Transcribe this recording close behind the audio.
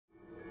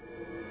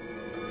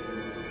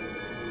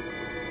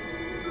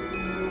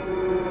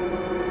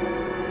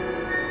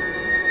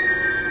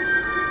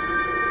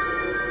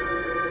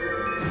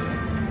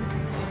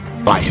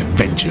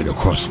ventured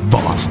across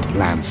vast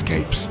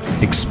landscapes,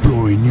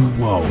 exploring new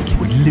worlds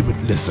with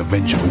limitless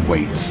adventure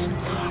awaits.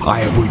 I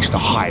have reached the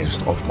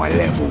highest of my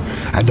level,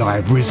 and I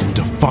have risen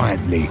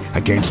defiantly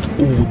against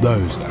all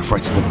those that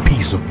threaten the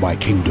peace of my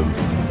kingdom.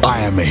 I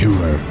am a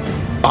hero.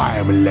 I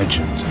am a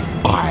legend.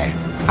 I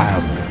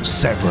am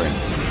Severin.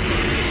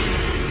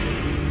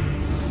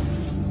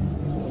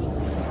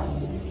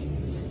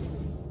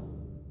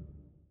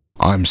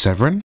 I'm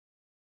Severin.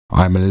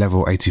 I'm a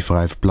level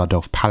 85 Blood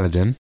Elf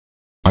Paladin.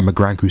 I'm a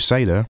Grand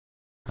Crusader,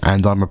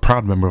 and I'm a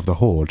proud member of the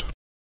Horde.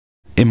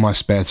 In my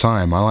spare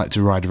time, I like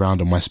to ride around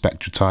on my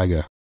Spectral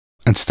Tiger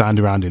and stand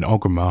around in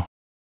Orgrimmar.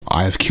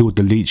 I have killed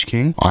the Lich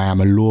King. I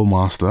am a lore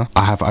master.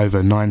 I have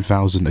over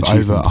 9,000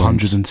 achievement points, over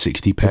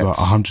 160 pets, over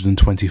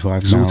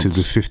 125 exalted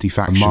with 50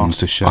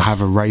 factions. I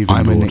have a Raven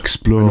I'm Lord, an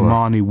explorer, an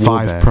Amani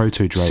 5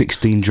 proto drakes,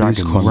 16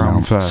 dragons,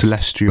 realm first,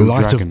 celestial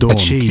light dragon, of dawn,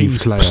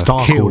 achieved,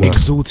 star killed,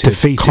 exalted,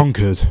 defeated,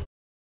 conquered.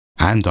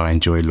 And I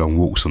enjoy long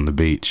walks on the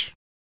beach.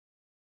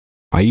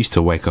 I used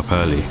to wake up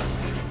early,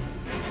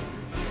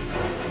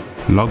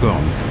 log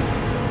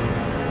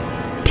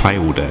on, play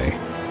all day,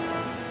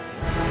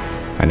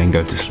 and then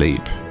go to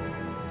sleep.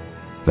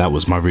 That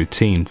was my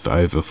routine for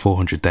over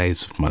 400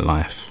 days of my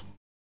life.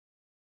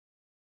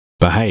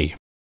 But hey,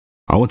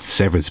 I wanted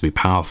Severin to be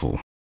powerful,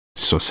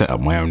 so I set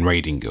up my own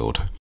raiding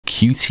guild,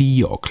 QT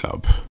Yacht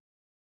Club.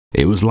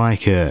 It was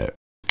like a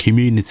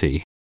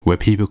community where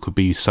people could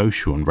be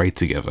social and raid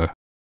together.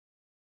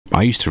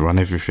 I used to run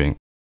everything,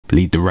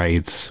 lead the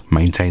raids,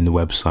 maintain the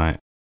website,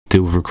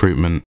 deal with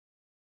recruitment,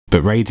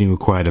 but raiding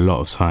required a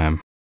lot of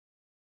time.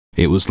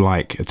 It was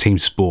like a team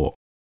sport.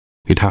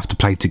 You'd have to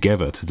play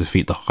together to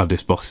defeat the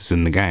hardest bosses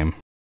in the game.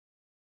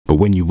 But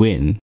when you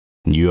win,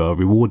 you are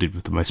rewarded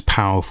with the most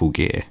powerful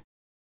gear.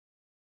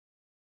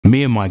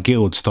 Me and my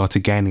guild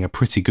started gaining a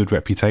pretty good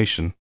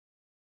reputation.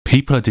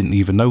 People I didn't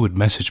even know would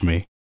message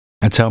me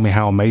and tell me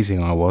how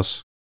amazing I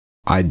was.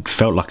 I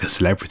felt like a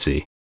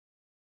celebrity.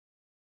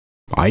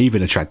 I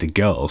even attracted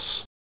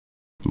girls.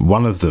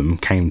 One of them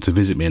came to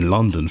visit me in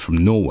London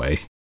from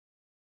Norway.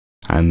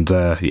 And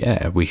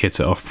yeah, we hit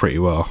it off pretty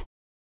well.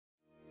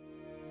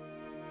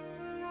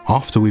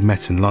 After we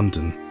met in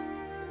London,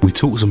 we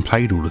talked and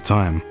played all the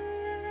time.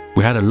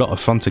 We had a lot of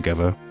fun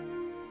together,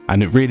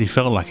 and it really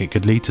felt like it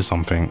could lead to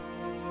something.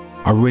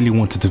 I really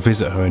wanted to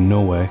visit her in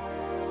Norway,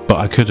 but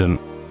I couldn't,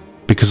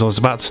 because I was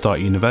about to start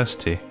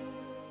university.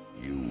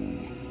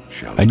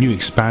 A new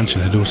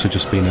expansion had also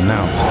just been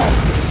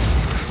announced.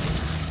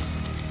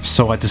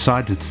 So I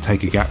decided to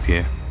take a gap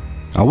year.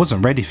 I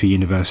wasn't ready for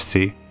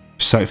university,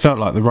 so it felt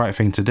like the right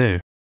thing to do.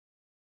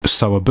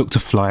 So I booked a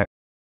flight,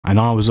 and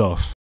I was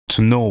off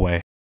to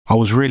Norway. I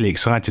was really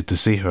excited to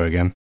see her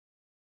again.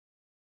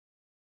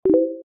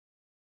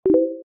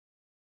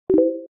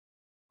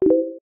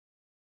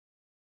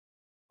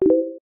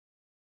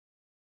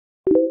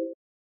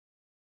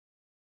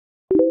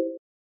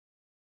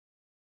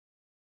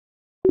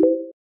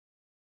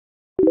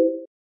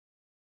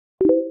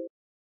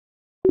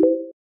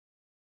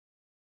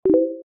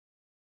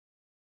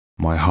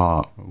 My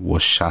heart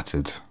was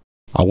shattered.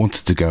 I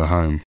wanted to go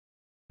home,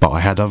 but I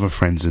had other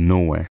friends in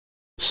Norway,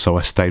 so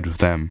I stayed with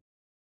them.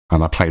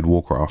 And I played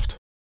Warcraft.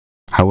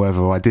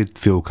 However, I did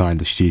feel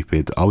kinda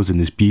stupid. I was in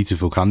this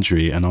beautiful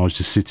country and I was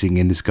just sitting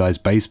in this guy's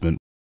basement.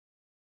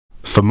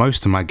 For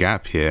most of my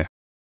gap year,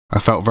 I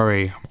felt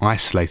very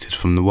isolated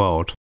from the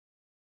world.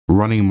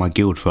 Running my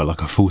guild felt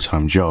like a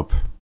full-time job.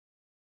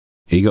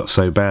 It got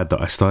so bad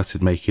that I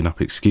started making up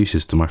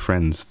excuses to my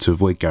friends to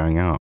avoid going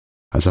out,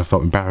 as I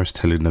felt embarrassed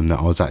telling them that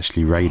I was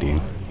actually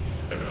raiding.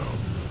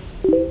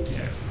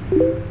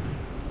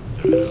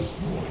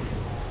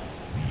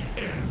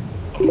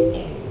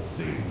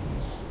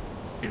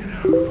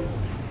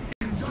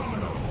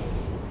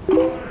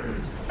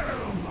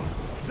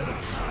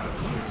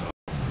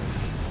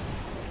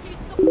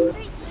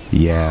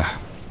 Yeah,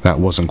 that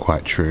wasn't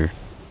quite true.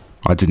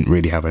 I didn't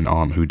really have an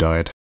aunt who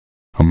died.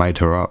 I made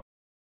her up,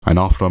 and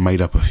after I made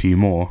up a few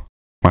more,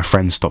 my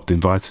friends stopped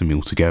inviting me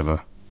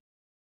altogether.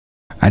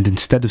 And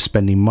instead of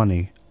spending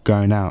money,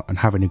 going out and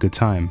having a good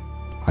time,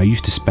 I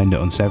used to spend it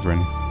on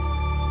Severin.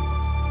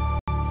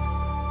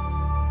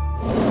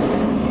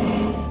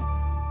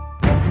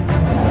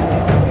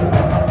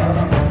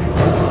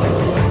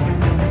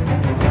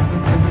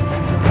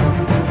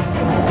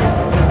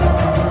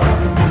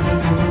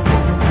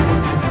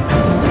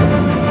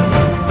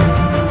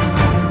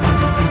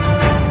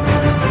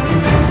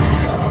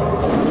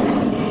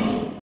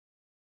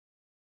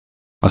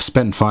 I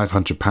spent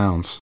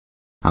 £500,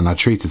 and I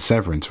treated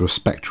Severin to a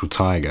Spectral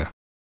Tiger.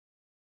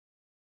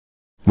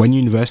 When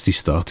university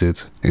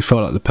started, it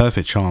felt like the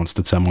perfect chance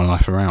to turn my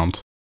life around.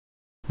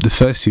 The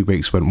first few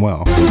weeks went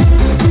well.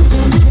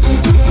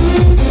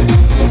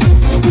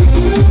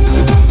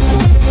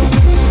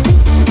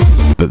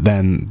 But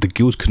then, the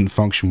guild couldn't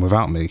function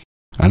without me,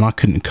 and I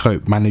couldn't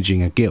cope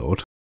managing a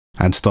guild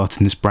and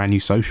starting this brand new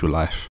social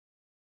life.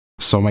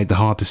 So I made the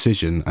hard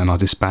decision and I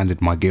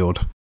disbanded my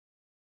guild.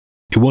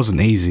 It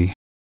wasn't easy.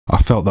 I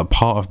felt that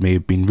part of me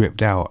had been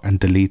ripped out and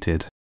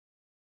deleted.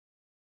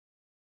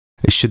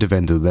 It should have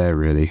ended there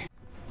really,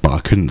 but I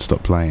couldn't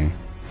stop playing.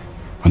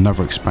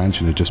 Another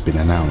expansion had just been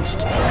announced,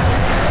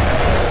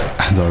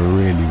 and I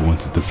really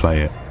wanted to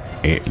play it.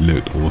 It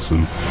looked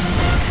awesome.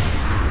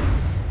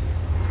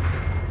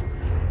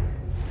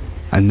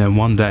 And then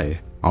one day,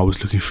 I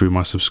was looking through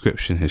my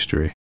subscription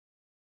history.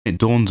 It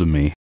dawned on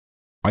me,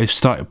 I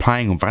started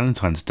playing on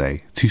Valentine's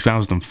Day,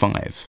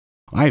 2005.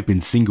 I have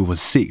been single for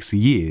 6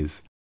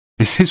 years.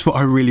 Is this what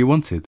I really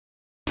wanted?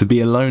 To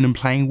be alone and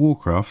playing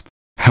Warcraft?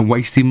 And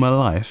wasting my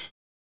life?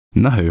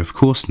 No, of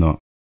course not.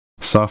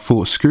 So I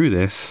thought, screw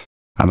this,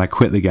 and I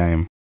quit the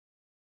game.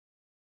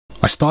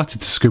 I started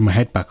to screw my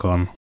head back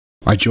on.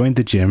 I joined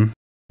the gym,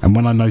 and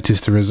when I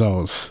noticed the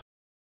results,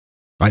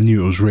 I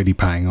knew it was really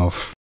paying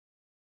off.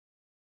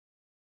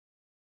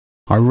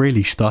 I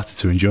really started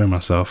to enjoy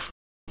myself.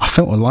 I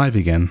felt alive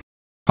again.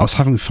 I was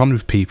having fun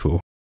with people.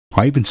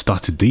 I even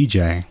started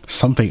DJing,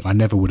 something I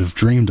never would have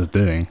dreamed of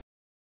doing.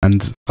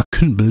 And I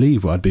couldn't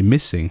believe what I'd been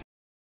missing.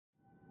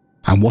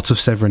 And what of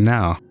Severin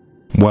now?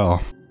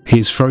 Well, he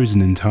is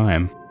frozen in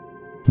time.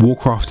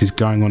 Warcraft is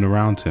going on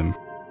around him.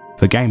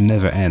 The game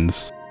never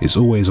ends. It's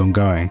always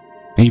ongoing,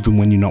 even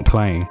when you're not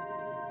playing.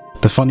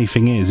 The funny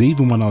thing is,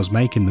 even when I was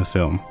making the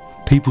film,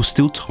 people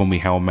still told me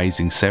how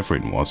amazing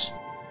Severin was.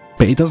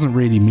 But it doesn't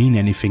really mean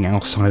anything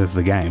outside of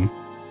the game.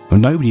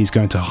 And nobody is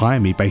going to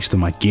hire me based on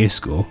my gear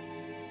score.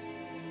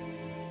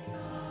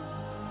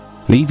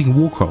 Leaving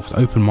Warcraft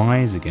opened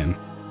my eyes again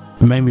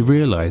and made me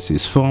realise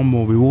it's far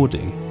more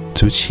rewarding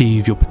to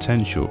achieve your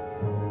potential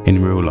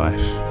in real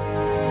life.